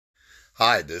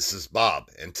Hi, this is Bob,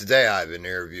 and today I have an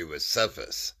interview with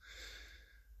Xiphos.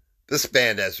 This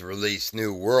band has released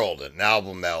New World, an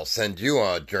album that'll send you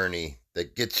on a journey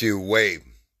that gets you away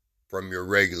from your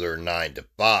regular 9 to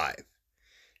 5.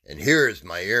 And here is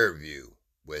my interview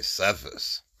with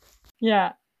Xiphos.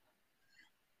 Yeah.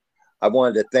 I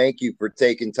wanted to thank you for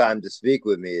taking time to speak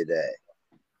with me today.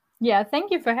 Yeah.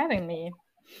 Thank you for having me.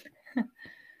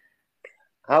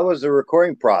 How was the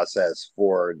recording process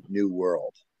for New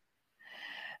World?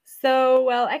 So,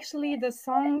 actually, the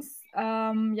songs,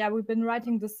 we've been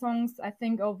writing the songs, I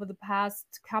think, over the past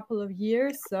couple of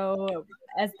years. So,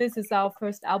 as this is our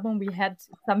first album, we had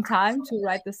some time to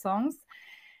write the songs.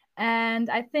 And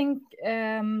I think,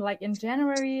 like in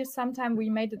January, sometime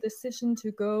we made a decision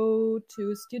to go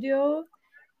to studio.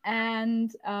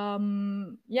 And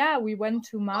we went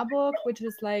to Marburg, which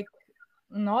is like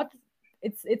not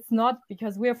it's not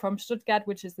because we're from Stuttgart,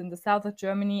 which is in the south of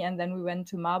Germany, and then we went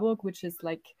to Marburg, which is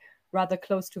like rather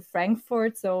close to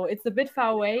Frankfurt, so it's a bit far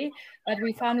away, but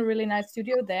we found a really nice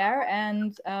studio there.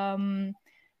 And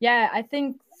I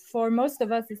think for most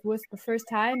of us it was the first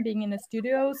time being in a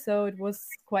studio, so it was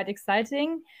quite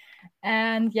exciting.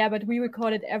 And yeah, but we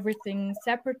recorded everything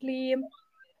separately.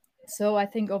 So I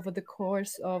think over the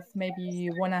course of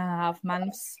maybe 1.5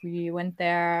 months, we went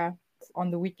there on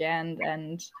the weekend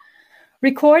and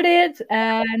recorded.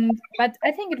 And but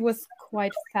I think it was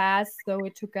quite fast. So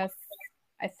it took us,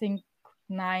 I think,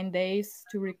 9 days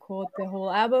to record the whole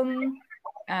album.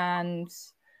 And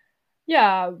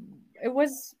yeah, it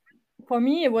was for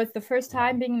me, it was the first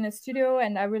time being in the studio,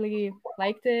 and I really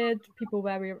liked it. People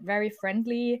were very, very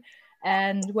friendly.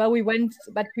 And well, we went,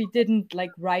 but we didn't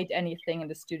like write anything in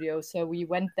the studio. So we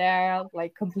went there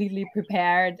like completely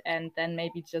prepared, and then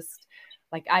maybe just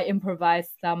like I improvised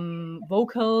some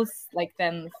vocals, like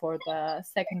then for the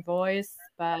second voice.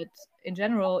 But in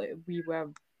general, we were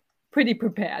pretty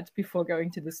prepared before going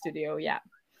to the studio. Yeah.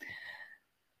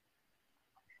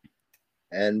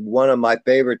 And one of my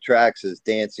favorite tracks is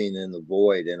Dancing in the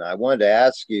Void. And I wanted to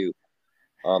ask you,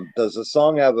 does the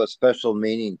song have a special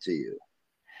meaning to you?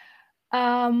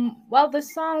 Well, the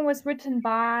song was written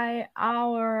by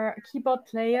our keyboard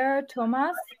player,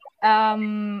 Thomas.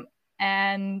 Um,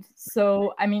 and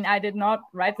so, I mean, I did not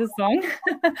write the song,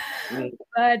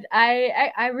 but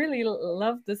I really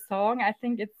love the song. I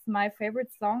think it's my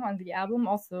favorite song on the album.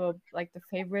 Also, like the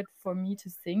favorite for me to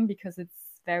sing because it's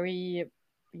very,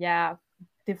 yeah,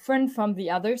 different from the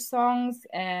other songs.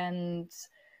 And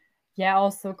yeah,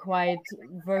 also quite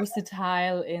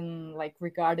versatile in like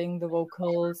regarding the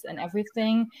vocals and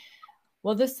everything.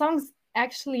 Well, the song's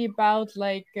actually about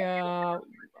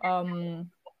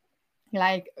um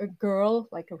like a girl,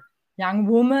 like a young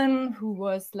woman who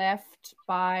was left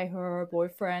by her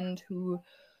boyfriend who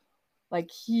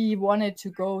like he wanted to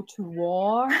go to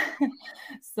war.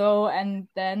 So and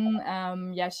then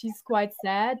she's quite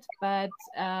sad, but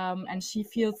and she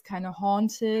feels kind of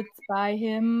haunted by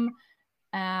him.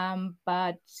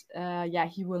 But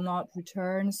he will not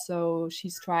return, so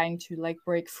she's trying to like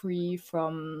break free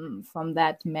from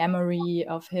that memory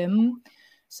of him.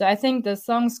 So I think the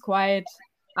song's quite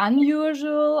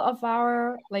unusual of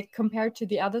our like compared to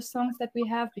the other songs that we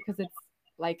have because it's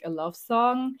like a love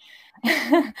song.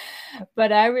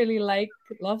 But I really like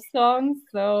love songs,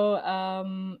 so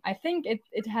I think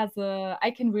it has a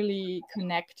I can really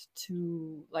connect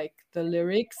to like the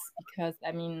lyrics because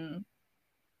I mean,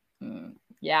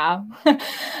 yeah,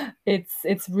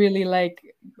 it's really like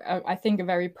I think a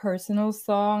very personal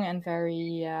song and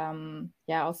very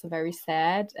also very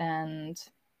sad. And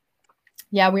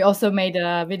yeah, we also made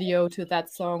a video to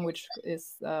that song which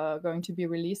is going to be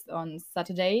released on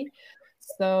Saturday.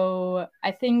 So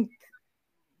I think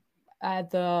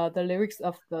the lyrics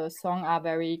of the song are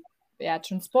very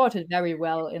transported very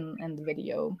well in the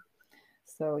video.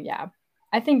 So yeah,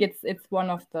 I think it's one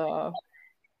of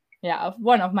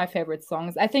my favorite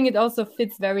songs. I think it also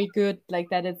fits very good, like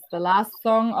that it's the last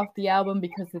song of the album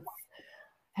because it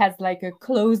has like a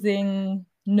closing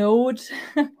note.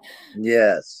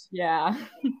 Yes. Yeah.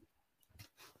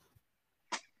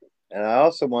 And I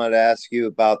also wanted to ask you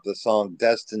about the song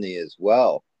Destiny as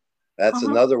well. That's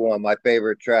Uh-huh. another one of my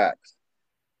favorite tracks.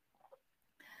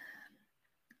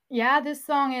 Yeah, this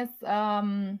song is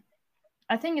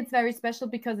I think it's very special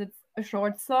because it's a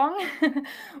short song.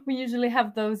 We usually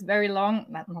have those very long,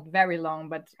 not very long,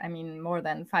 but I mean more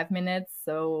than 5 minutes.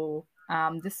 So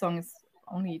this song is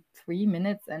only 3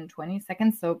 minutes and 20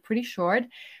 seconds, so pretty short.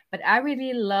 But I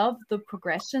really love the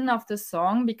progression of the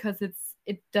song because it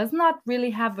does not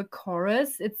really have a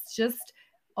chorus. It's just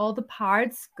all the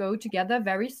parts go together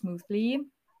very smoothly.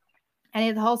 And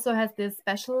it also has this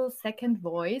special second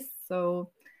voice. So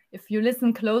if you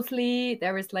listen closely,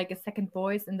 there is like a second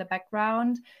voice in the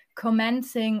background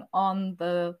commenting on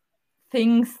the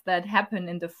things that happen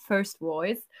in the first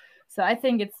voice. So I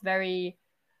think it's very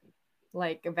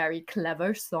like a very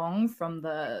clever song from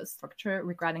the structure,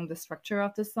 regarding the structure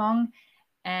of the song.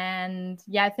 And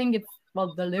yeah, I think it's,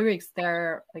 well, the lyrics,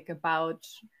 they're like about,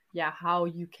 yeah, how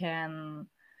you cannot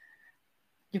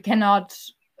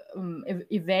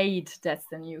evade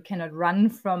destiny, you cannot run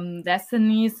from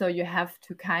destiny, so you have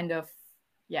to kind of,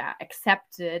 yeah,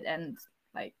 accept it and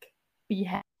like be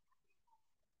happy.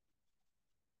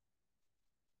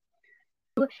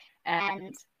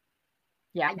 And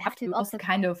yeah, you have to also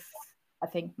kind of, I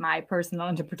think my personal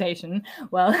interpretation,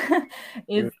 well,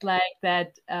 is like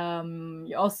that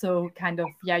you also kind of,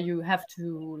 yeah, you have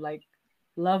to like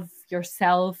love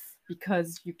yourself,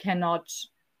 because you cannot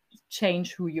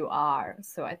change who you are.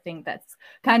 So I think that's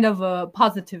kind of a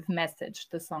positive message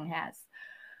the song has.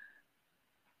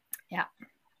 Yeah.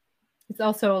 It's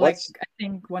also like, I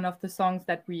think one of the songs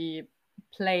that we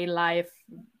play live,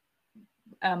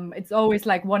 it's always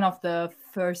like one of the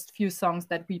first few songs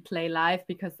that we play live,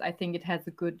 because I think it has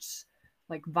a good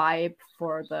like vibe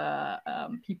for the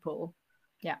people.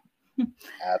 Yeah.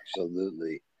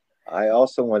 Absolutely. I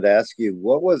also wanted to ask you,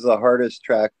 what was the hardest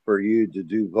track for you to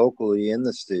do vocally in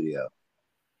the studio?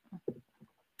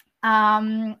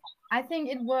 I think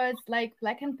it was like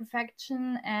Black and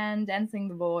Perfection and Dancing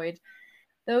the Void.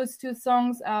 Those two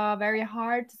songs are very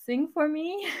hard to sing for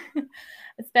me,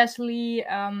 especially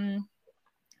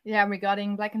yeah,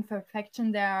 regarding Black and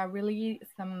Perfection, there are really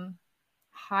some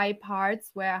high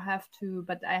parts where I have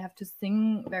to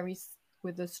sing very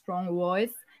with a strong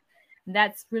voice.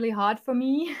 That's really hard for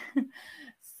me.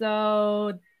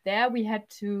 So there we had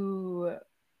to,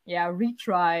 yeah,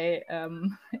 retry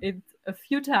it a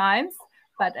few times,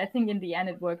 but I think in the end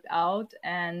it worked out.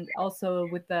 And also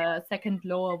with the second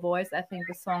lower voice, I think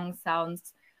the song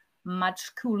sounds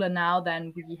much cooler now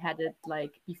than we had it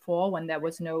like before, when there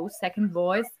was no second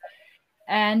voice.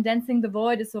 And Dancing the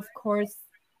Void is, of course,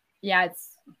 yeah,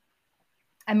 it's,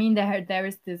 I mean, there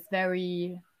is this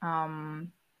very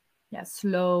yeah,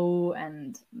 slow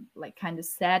and like kind of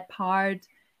sad part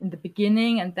in the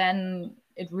beginning, and then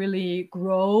it really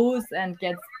grows and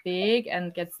gets big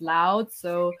and gets loud.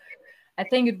 So I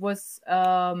think it was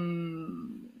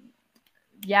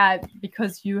yeah,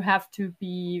 because you have to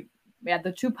be, yeah,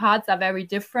 the two parts are very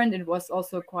different. It was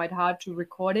also quite hard to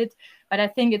record it, but I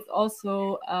think it's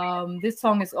also this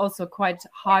song is also quite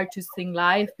hard to sing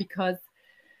live, because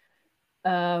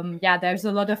yeah, there's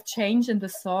a lot of change in the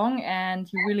song, and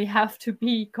you really have to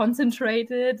be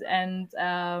concentrated. And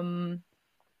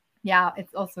yeah,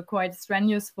 it's also quite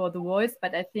strenuous for the voice,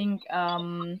 but I think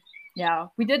yeah,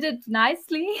 we did it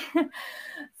nicely.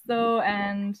 So,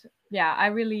 and yeah, I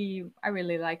really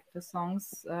like the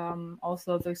songs,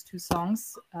 also those two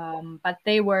songs, but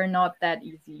they were not that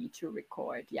easy to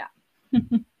record. Yeah.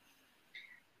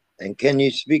 And can you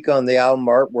speak on the album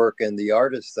artwork and the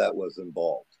artist that was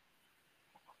involved?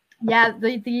 Yeah,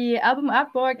 the album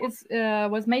artwork is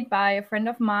was made by a friend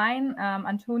of mine,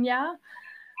 Antonia.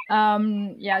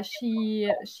 Yeah,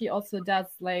 she also does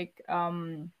like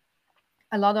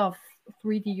a lot of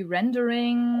 3D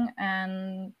rendering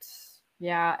and,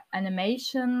 yeah,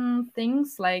 animation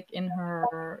things like in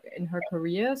her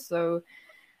career. So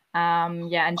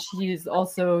yeah, and she's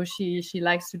also, she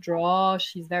likes to draw.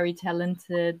 She's very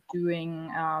talented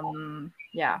doing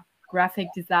yeah, graphic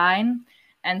design.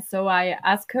 And so I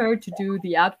asked her to do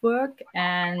the artwork,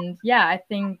 and yeah, I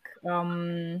think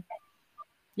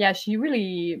yeah, she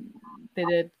really did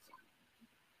it.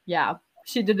 Yeah,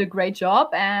 she did a great job.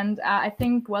 And I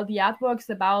think, well, the artwork's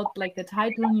about like the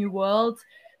title New World.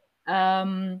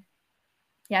 Yeah,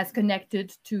 it's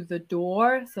connected to the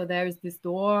door. So there's this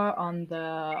door on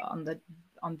the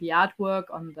artwork,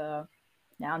 on the,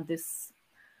 yeah, on this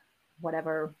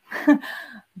whatever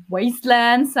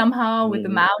wasteland somehow with the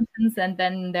mountains, and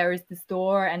then there is this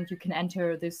door, and you can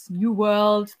enter this new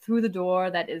world through the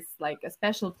door that is like a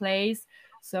special place.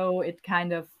 So it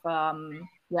kind of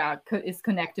yeah, is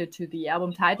connected to the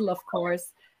album title, of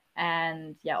course.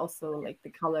 And yeah, also like the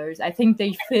colors, I think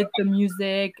they fit the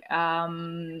music.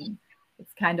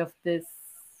 It's kind of this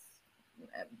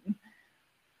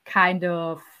kind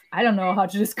of, I don't know how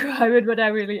to describe it, but I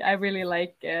really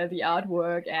like the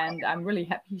artwork, and I'm really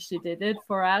happy she did it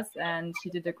for us, and she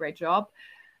did a great job.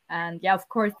 And yeah, of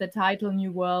course, the title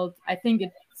New World, I think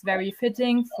it's very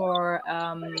fitting for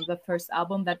the first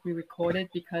album that we recorded,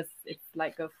 because it's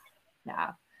like a,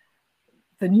 yeah,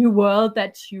 the new world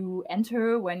that you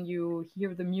enter when you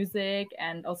hear the music,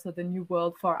 and also the new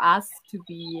world for us to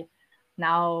be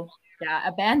now, yeah,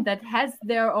 a band that has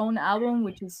their own album,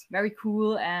 which is very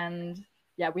cool. And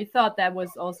yeah, we thought that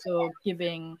was also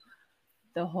giving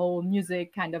the whole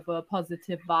music kind of a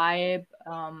positive vibe.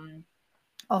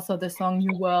 Also, the song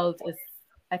New World is,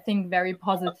 I think, very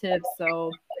positive.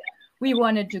 So we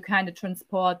wanted to kind of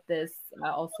transport this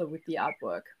also with the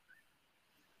artwork.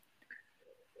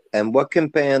 And what can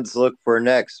fans look for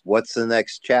next? What's the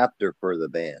next chapter for the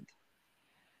band?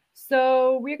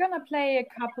 So we're gonna play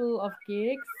a couple of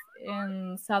gigs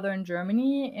in southern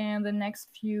Germany in the next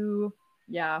few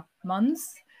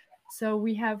months. So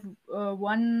we have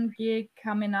one gig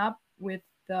coming up with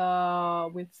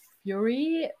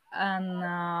Fury,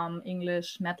 an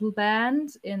English metal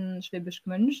band in Schwäbisch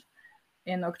Gmünd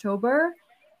in October.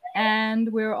 And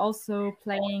we're also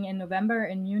playing in November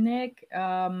in Munich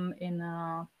in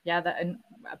a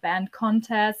band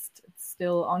contest. It's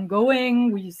still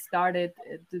ongoing. We started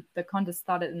the contest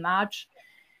started in March,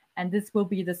 and this will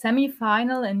be the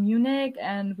semi-final in Munich.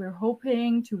 And we're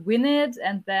hoping to win it,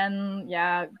 and then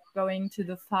going to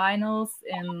the finals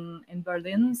in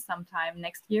Berlin sometime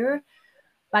next year.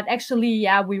 But actually,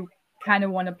 we kind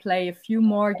of want to play a few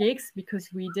more gigs because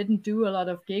we didn't do a lot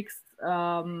of gigs.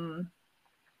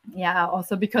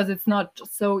 Also because it's not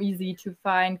so easy to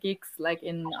find gigs like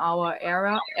in our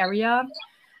area.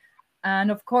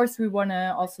 And of course we want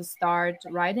to also start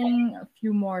writing a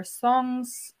few more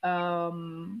songs,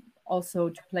 also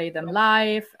to play them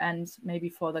live and maybe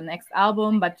for the next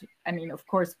album. But I mean, of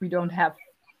course we don't have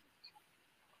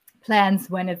plans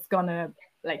when it's gonna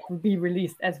like be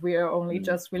released, as we are only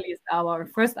just released our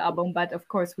first album. But of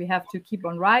course we have to keep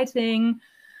on writing,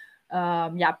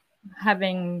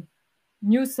 having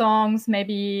new songs.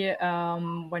 Maybe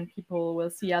when people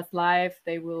will see us live,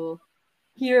 they will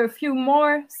hear a few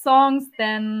more songs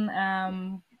than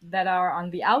that are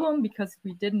on the album, because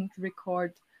we didn't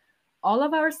record all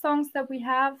of our songs that we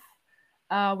have.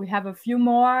 We have a few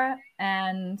more,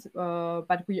 and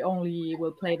but we only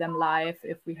will play them live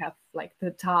if we have like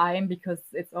the time, because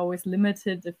it's always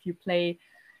limited. If you play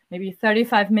maybe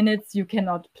 35 minutes, you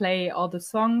cannot play all the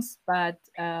songs. But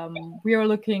we are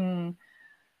looking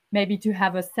maybe to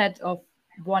have a set of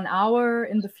 1 hour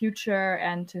in the future,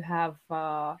 and to have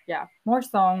more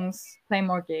songs, play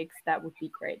more gigs. That would be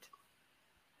great.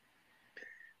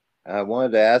 I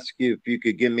wanted to ask you if you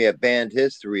could give me a band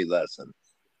history lesson.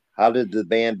 How did the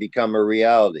band become a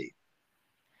reality?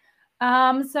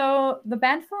 So the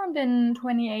band formed in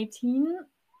 2018,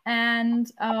 and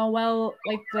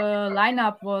the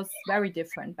lineup was very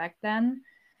different back then.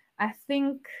 I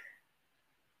think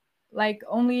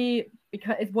only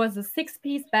because it was a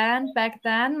 6-piece band back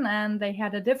then, and they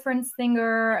had a different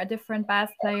singer, a different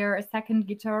bass player, a second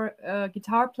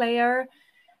guitar player.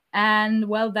 And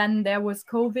then there was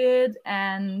COVID,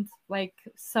 and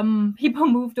some people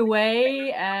moved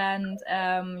away, and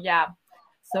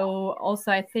so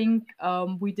also I think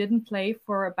we didn't play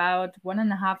for about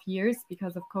 1.5 years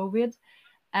because of COVID.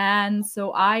 And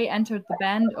so I entered the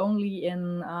band only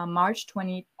in March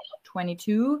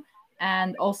 2022.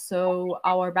 And also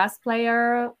our bass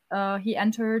player, he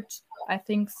entered, I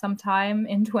think, sometime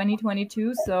in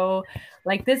 2022. So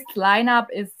this lineup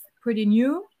is pretty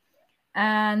new.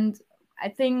 And I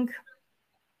think,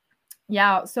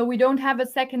 so we don't have a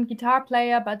second guitar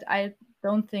player, but I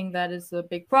don't think that is a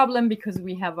big problem, because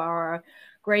we have our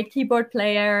great keyboard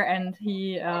player, and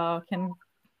he can,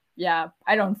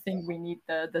 I don't think we need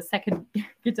the second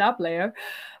guitar player.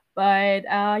 But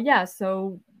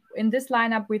so in this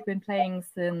lineup, we've been playing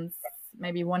since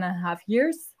maybe 1.5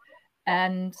 years.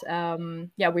 And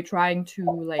we're trying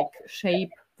to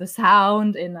shape the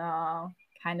sound in a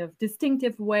kind of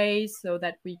distinctive way, so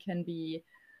that we can be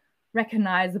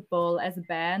recognizable as a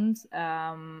band,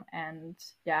 and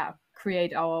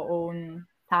create our own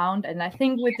sound. And I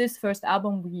think with this first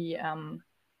album, we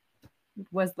it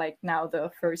was now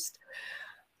the first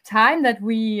time that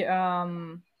we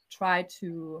try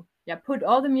to put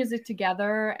all the music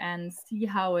together and see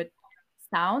how it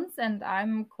sounds, and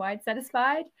I'm quite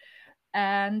satisfied.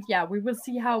 And we will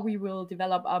see how we will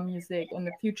develop our music in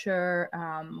the future,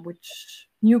 which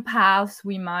new paths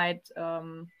we might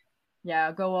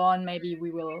go on. Maybe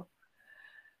we will,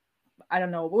 I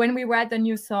don't know, when we write the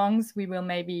new songs, we will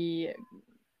maybe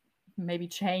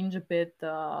change a bit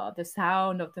the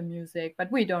sound of the music,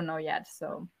 but we don't know yet.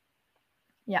 So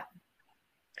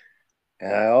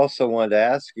And I also wanted to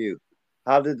ask you,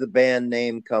 how did the band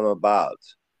name come about?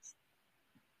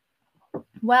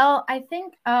 Well, I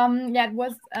think it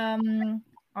was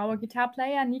our guitar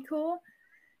player Nico.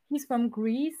 He's from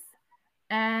Greece,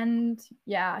 and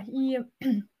he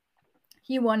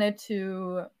wanted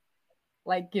to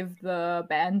give the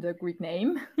band a Greek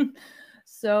name.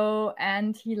 So,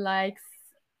 and he likes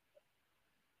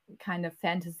kind of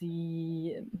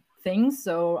fantasy things.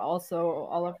 So also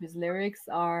all of his lyrics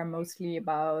are mostly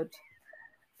about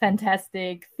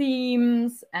fantastic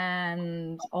themes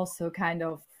and also kind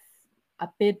of a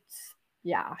bit,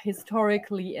 yeah,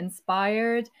 historically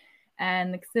inspired.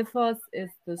 And Xiphos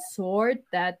is the sword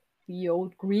that the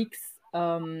old Greeks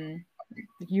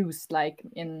used, like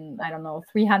in, I don't know,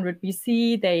 300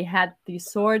 BC. They had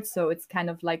these swords, so it's kind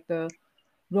of like the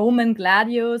Roman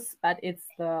gladius, but it's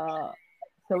the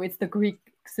Greek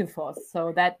Xiphos.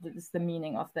 So that is the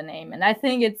meaning of the name. And I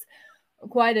think it's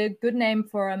quite a good name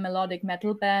for a melodic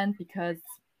metal band, because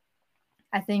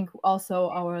I think also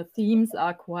our themes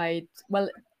are quite, well,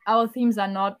 our themes are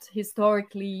not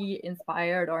historically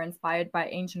inspired or inspired by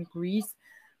ancient Greece,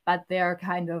 but they're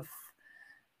kind of,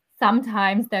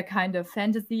 sometimes they're kind of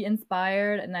fantasy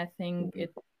inspired, and I think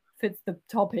it fits the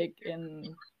topic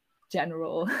in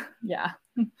general. Yeah.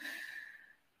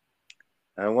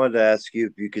 I wanted to ask you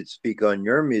if you could speak on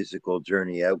your musical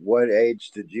journey. At what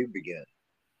age did you begin?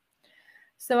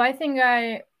 So I think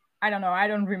I don't know, I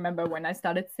don't remember when I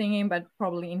started singing, but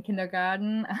probably in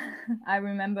kindergarten. I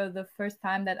remember the first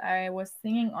time that I was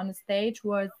singing on a stage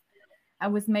was, I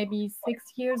was maybe 6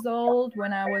 years old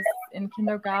when I was in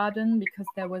kindergarten, because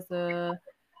there was a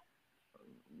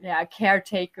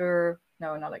caretaker.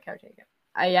 No, not a caretaker.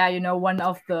 Yeah, you know, one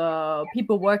of the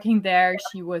people working there,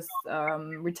 she was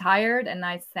retired, and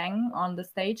I sang on the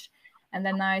stage. And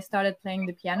then I started playing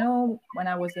the piano when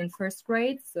I was in first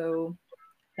grade. So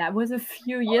that was a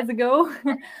few years ago.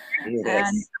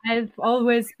 And I've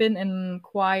always been in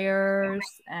choirs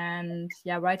and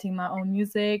writing my own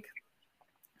music.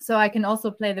 So I can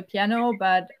also play the piano,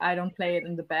 but I don't play it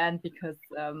in the band because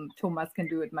Thomas can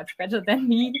do it much better than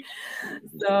me.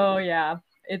 So yeah,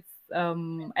 it's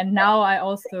and now I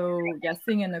also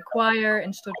sing in a choir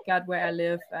in Stuttgart where I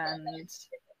live. And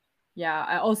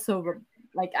I also,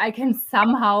 like, I can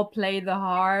somehow play the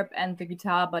harp and the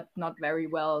guitar, but not very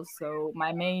well. So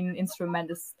my main instrument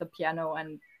is the piano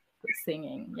and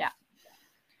singing. Yeah.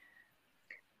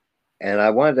 And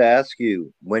I wanted to ask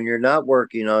you, when you're not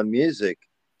working on music,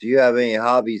 do you have any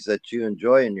hobbies that you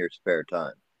enjoy in your spare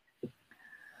time?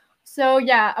 So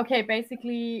okay,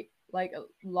 basically, like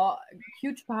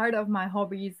huge part of my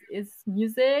hobbies is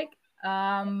music.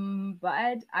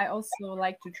 But I also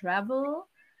like to travel.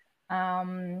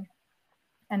 And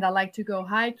I like to go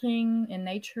hiking in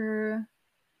nature.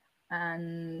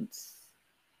 And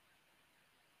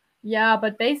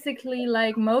but basically,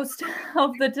 like, most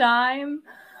of the time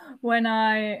when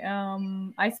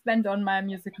I spend on my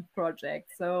musical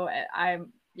project. So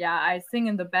I sing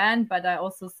in the band, but I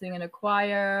also sing in a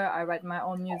choir. I write my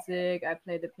own music. I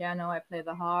play the piano. I play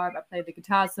the harp. I play the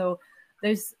guitar. So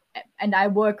and I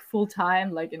work full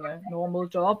time, like in a normal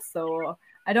job. So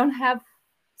I don't have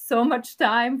so much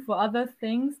time for other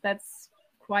things. That's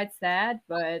quite sad,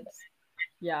 but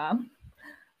yeah,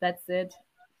 that's it.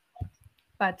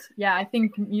 But I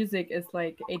think music is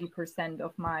like 80%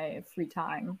 of my free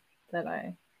time that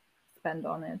I spend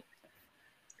on it.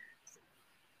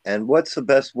 And what's the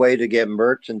best way to get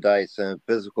merchandise and a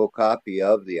physical copy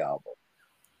of the album?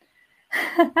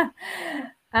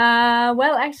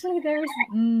 Well, actually, there's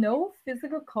no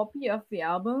physical copy of the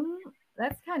album.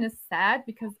 That's kind of sad,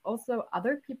 because also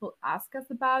other people ask us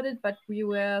about it, but we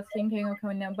were thinking,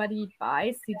 okay, nobody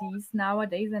buys CDs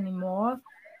nowadays anymore.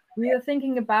 We were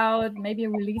thinking about maybe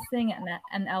releasing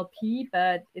an LP,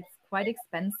 but it's quite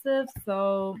expensive.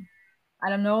 So I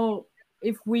don't know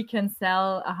if we can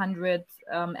sell 100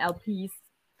 LPs,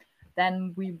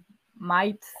 then we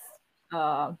might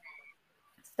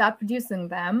start producing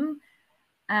them.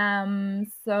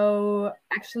 So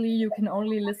actually, you can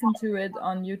only listen to it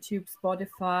on YouTube,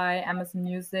 Spotify, Amazon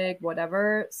Music,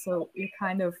 whatever. So you're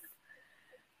kind of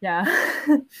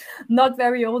not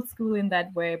very old school in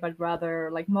that way, but rather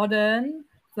like modern.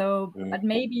 So, but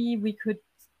maybe we could,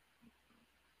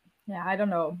 I don't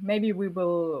know, maybe we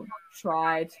will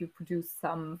try to produce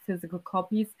some physical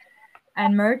copies.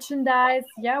 And merchandise,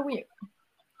 we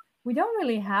don't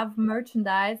really have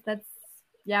merchandise. That's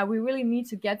we really need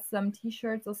to get some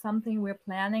t-shirts or something. We're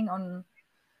planning on,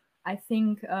 I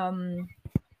think,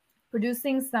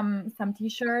 producing some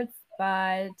t-shirts,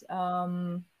 but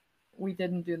we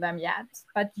didn't do them yet.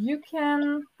 But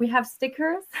we have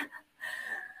stickers.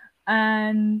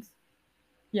 And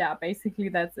basically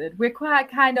that's it. We're quite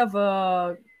kind of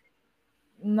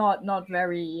not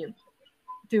very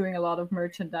doing a lot of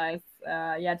merchandise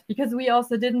yet, because we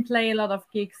also didn't play a lot of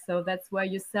gigs. So that's where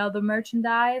you sell the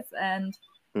merchandise. And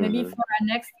maybe for our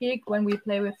next gig, when we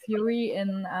play with Fury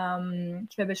in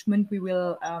Schwäbisch Gmünd, we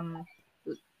will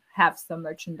have some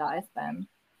merchandise then.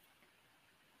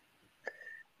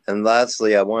 And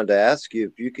lastly, I wanted to ask you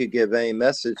if you could give any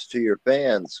message to your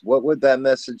fans, what would that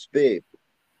message be?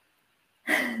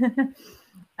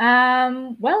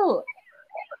 Well,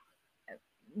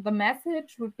 the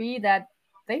message would be that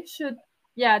they should,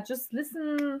 just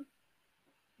listen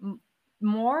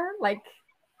more, like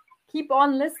keep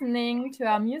on listening to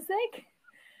our music.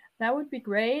 That would be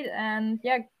great. And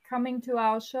coming to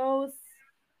our shows,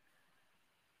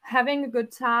 having a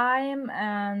good time,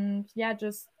 and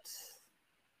just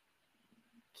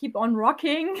keep on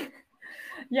rocking.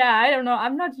 I don't know.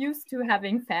 I'm not used to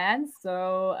having fans,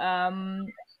 so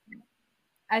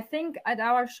I think at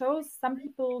our shows, some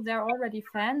people, they're already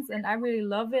fans, and I really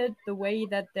love it, the way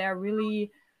that they're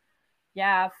really,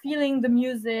 feeling the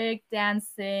music,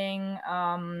 dancing,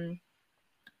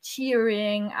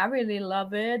 cheering. I really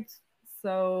love it.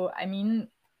 So, I mean,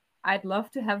 I'd love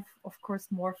to have, of course,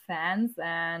 more fans,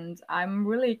 and I'm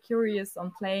really curious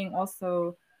on playing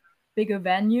also bigger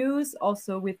venues,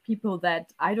 also with people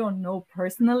that I don't know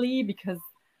personally, because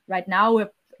right now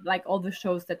we're like all the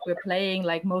shows that we're playing,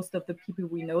 like most of the people,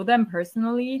 we know them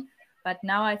personally. But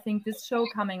now I think this show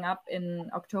coming up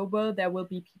in October, there will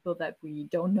be people that we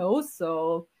don't know.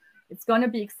 So it's going to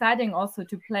be exciting also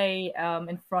to play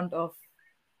in front of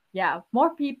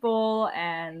more people.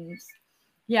 And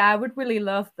I would really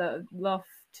love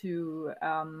to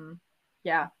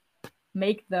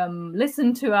make them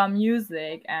listen to our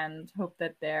music, and hope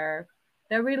that they're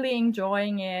really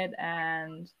enjoying it.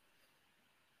 And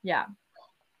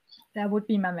that would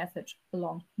be my message, a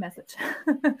long message.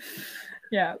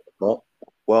 Yeah.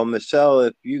 Well, Michelle,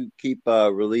 if you keep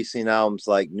releasing albums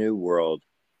like New World,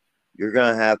 you're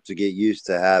gonna have to get used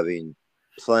to having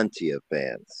plenty of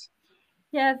fans.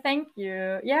 Yeah, thank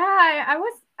you. I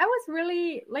was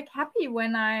really like happy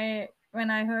when I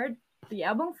heard the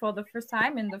album for the first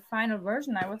time in the final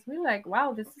version. I was really like,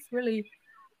 wow, this is really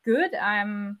good.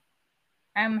 I'm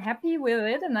happy with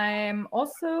it, and I'm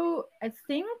also, I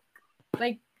think,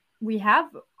 like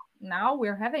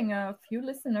we're having a few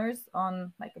listeners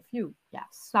on, like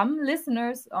some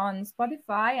listeners on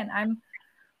Spotify, and I'm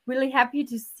really happy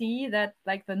to see that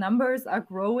like the numbers are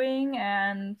growing,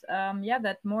 and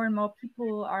that more and more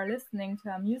people are listening to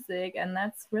our music, and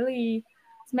that's really,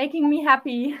 it's making me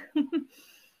happy.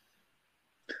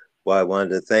 Well, I wanted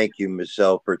to thank you,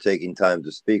 Michelle, for taking time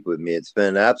to speak with me. It's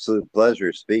been an absolute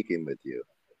pleasure speaking with you.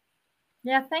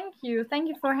 Yeah, thank you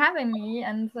for having me.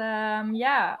 And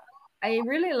I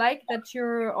really like that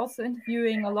you're also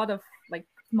interviewing a lot of like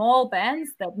small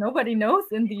bands that nobody knows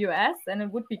in the US, and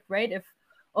it would be great if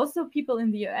also people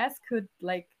in the US could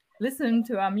like listen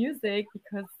to our music,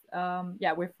 because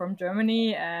we're from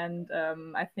Germany, and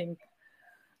I think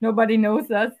nobody knows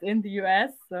us in the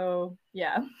US. So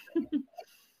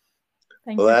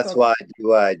thank Well, you that's for why I do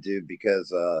what I do,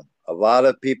 because a lot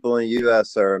of people in the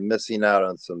U.S. are missing out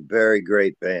on some very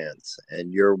great bands,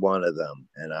 and you're one of them.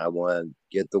 And I want to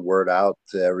get the word out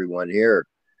to everyone here.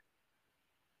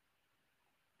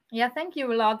 Yeah, thank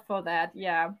you a lot for that.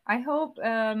 Yeah, I hope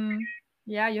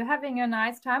you're having a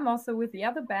nice time also with the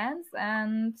other bands,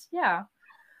 and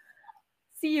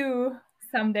see you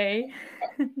someday.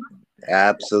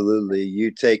 Absolutely. You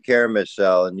take care,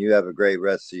 Michelle, and you have a great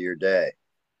rest of your day.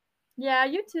 Yeah,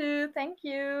 you too. Thank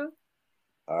you.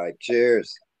 All right.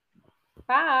 Cheers.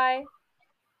 Bye.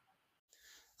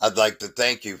 I'd like to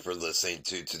thank you for listening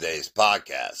to today's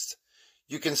podcast.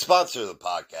 You can sponsor the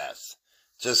podcast.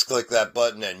 Just click that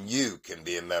button and you can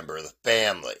be a member of the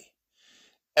family.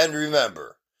 And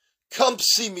remember, come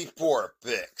see me for a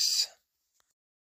fix.